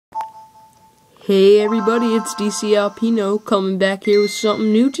Hey everybody, it's DC Alpino coming back here with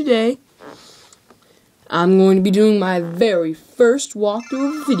something new today. I'm going to be doing my very first walkthrough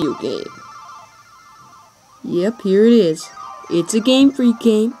of a video game. Yep, here it is. It's a Game Freak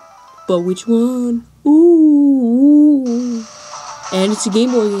game, but which one? Ooh. And it's a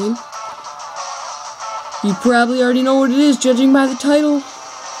Game Boy game. You probably already know what it is, judging by the title.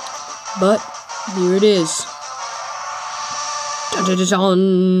 But, here it is. Dun dun dun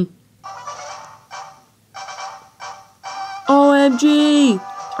dun. OMG!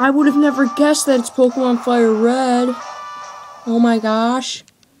 I would have never guessed that it's Pokemon Fire Red. Oh my gosh.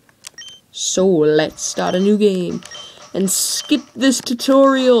 So let's start a new game and skip this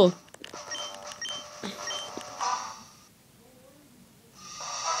tutorial.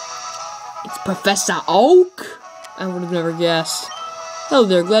 It's Professor Oak? I would have never guessed. Hello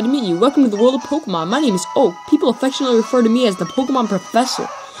there, glad to meet you. Welcome to the world of Pokemon. My name is Oak. People affectionately refer to me as the Pokemon Professor.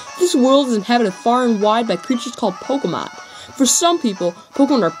 This world is inhabited far and wide by creatures called Pokemon. For some people,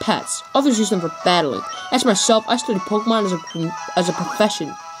 Pokemon are pets. Others use them for battling. As for myself, I study Pokemon as a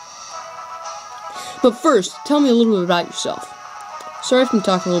profession. But first, tell me a little bit about yourself. Sorry if I'm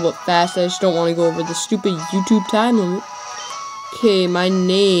talking a little bit fast. I just don't want to go over the stupid YouTube time limit. Okay, my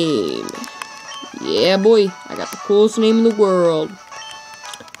name. Yeah, boy. I got the coolest name in the world.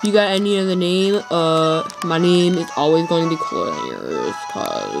 If you got any other name, my name is always going to be cooler than yours,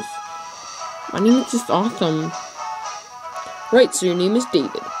 because my name is just awesome. Right, so your name is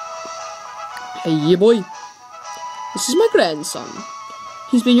David. Hey, yeah, boy. This is my grandson.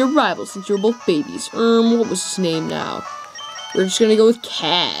 He's been your rival since you were both babies. What was his name now? We're just gonna go with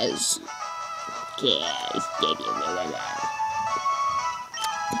Kaz.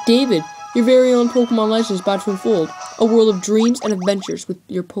 David, your very own Pokemon legend is about to unfold. A world of dreams and adventures with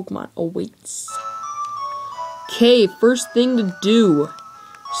your Pokemon awaits. Okay, first thing to do.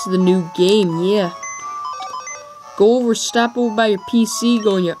 This is the new game, yeah. Stop over by your PC,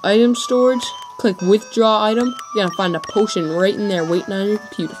 go in your item storage, click withdraw item. You're gonna find a potion right in there waiting on your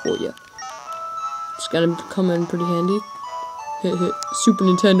computer for you. It's gonna come in pretty handy. Super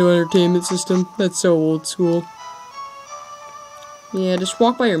Nintendo Entertainment System. That's so old school. Yeah, just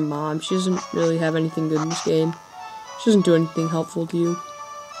walk by your mom. She doesn't really have anything good in this game. She doesn't do anything helpful to you.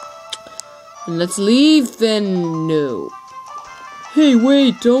 And let's leave then. No. Hey,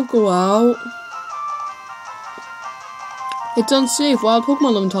 wait, don't go out. It's unsafe. Wild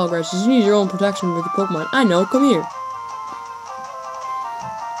Pokemon live in tall grasses. You need your own protection for the Pokemon. I know. Come here.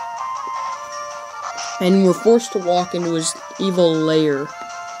 And we're forced to walk into his evil lair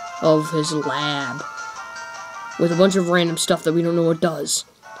of his lab with a bunch of random stuff that we don't know what does.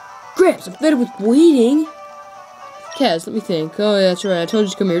 Gramps, I'm fed with waiting. Kaz, let me think. Oh, yeah, that's right. I told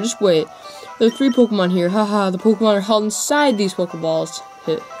you to come here. Just wait. There are 3 Pokemon here. Haha, the Pokemon are held inside these Pokeballs.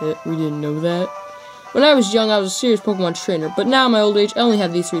 We didn't know that. When I was young, I was a serious Pokemon trainer, but now in my old age, I only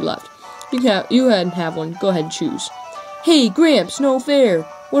have these 3 left. You hadn't have one. Go ahead and choose. Hey, Gramps, no fair.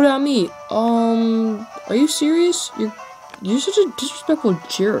 What about me? Are you serious? You're such a disrespectful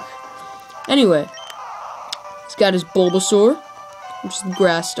jerk. Anyway, he's got his Bulbasaur, which is the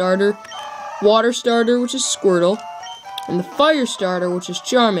grass starter, water starter, which is Squirtle, and the fire starter, which is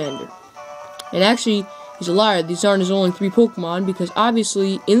Charmander. And actually, he's a liar. These aren't his only 3 Pokemon, because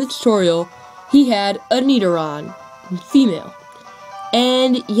obviously, in the tutorial, he had a Nidoran, female.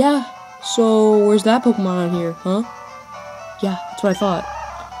 And, yeah, so where's that Pokemon on here, huh? Yeah, that's what I thought.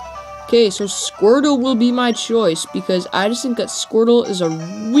 Okay, so Squirtle will be my choice, because I just think that Squirtle is a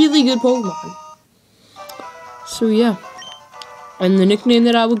really good Pokemon. So, yeah. And the nickname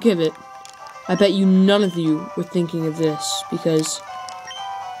that I will give it, I bet you none of you were thinking of this, because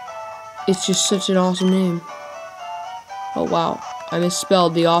it's just such an awesome name. Oh, wow. I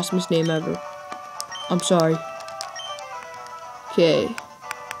misspelled the awesomest name ever. I'm sorry. Okay.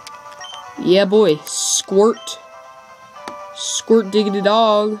 Yeah, boy. Squirt. Squirt diggity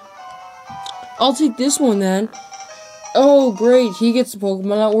dog. I'll take this one then. Oh, great. He gets the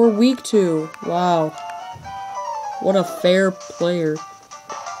Pokemon that we're weak to. Wow. What a fair player.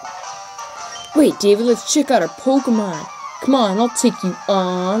 Wait, David, let's check out our Pokemon. Come on, I'll take you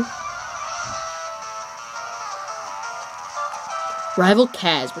on. Rival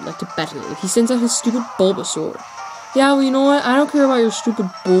Kaz would like to battle if he sends out his stupid Bulbasaur. Yeah, well, you know what? I don't care about your stupid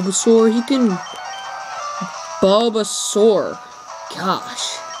Bulbasaur. He can... Bulbasaur.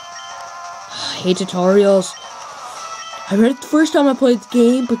 Gosh. I hate tutorials. I read it the first time I played the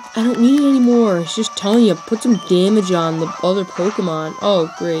game, but I don't need it anymore. It's just telling you, put some damage on the other Pokemon. Oh,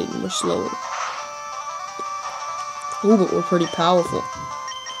 great. We're slower. Ooh, but we're pretty powerful.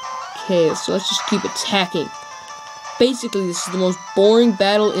 Okay, so let's just keep attacking. Basically, this is the most boring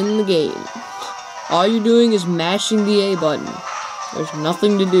battle in the game. All you're doing is mashing the A button. There's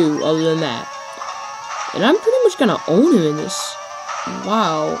nothing to do other than that. And I'm pretty much gonna own him in this.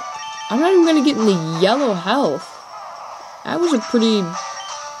 Wow. I'm not even gonna get in the yellow health. That was a pretty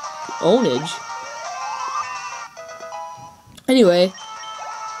ownage. Anyway,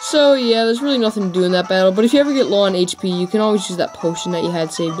 so yeah, there's really nothing to do in that battle, but if you ever get low on HP, you can always use that potion that you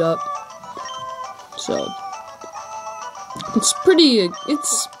had saved up. So, it's pretty,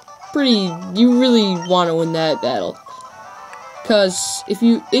 you really want to win that battle. Because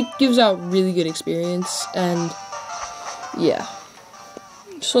it gives out really good experience, and yeah.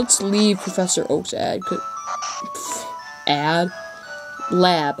 So let's leave Professor Oak's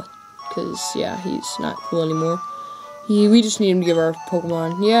lab, because yeah, he's not cool anymore. We just need him to give our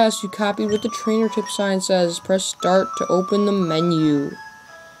Pokemon. Yes, you copied what the trainer tip sign says. Press start to open the menu.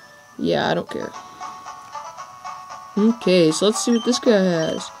 Yeah, I don't care. Okay, so let's see what this guy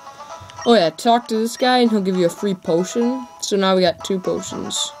has. Oh yeah, talk to this guy and he'll give you a free potion. So now we got 2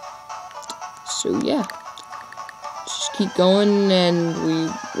 potions. So yeah. Just keep going and we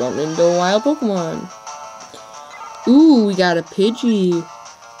run into a wild Pokemon. Ooh, we got a Pidgey.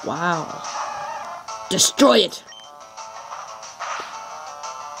 Wow. Destroy it!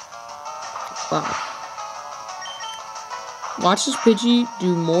 Wow. Watch this Pidgey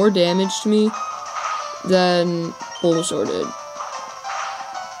do more damage to me than Bulbasaur did.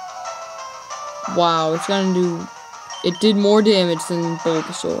 Wow, it did more damage than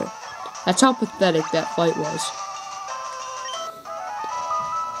Bulbasaur. That's how pathetic that fight was.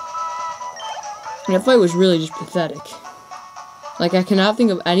 And that fight was really just pathetic. Like, I cannot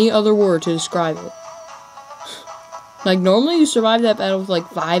think of any other word to describe it. Like, normally you survive that battle with like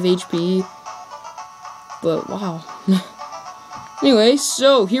 5 HP. But, wow. Anyway,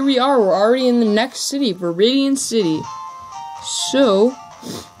 so, here we are. We're already in the next city, Viridian City. So,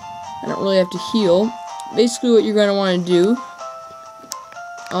 I don't really have to heal. Basically, what you're going to want to do,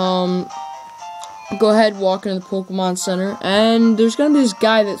 go ahead, walk into the Pokemon Center, and there's going to be this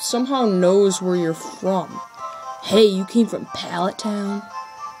guy that somehow knows where you're from. Hey, you came from Pallet Town?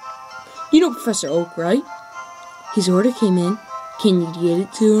 You know Professor Oak, right? His order came in. Can you get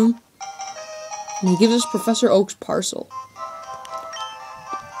it to him? And he gives us Professor Oak's parcel.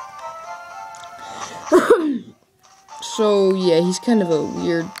 So, yeah, he's kind of a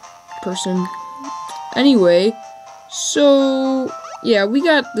weird person. Anyway, so, yeah, we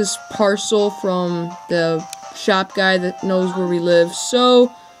got this parcel from the shop guy that knows where we live.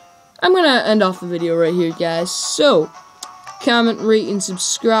 So, I'm gonna end off the video right here, guys. So, comment, rate, and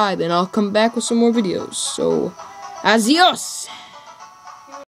subscribe, and I'll come back with some more videos. So, adios!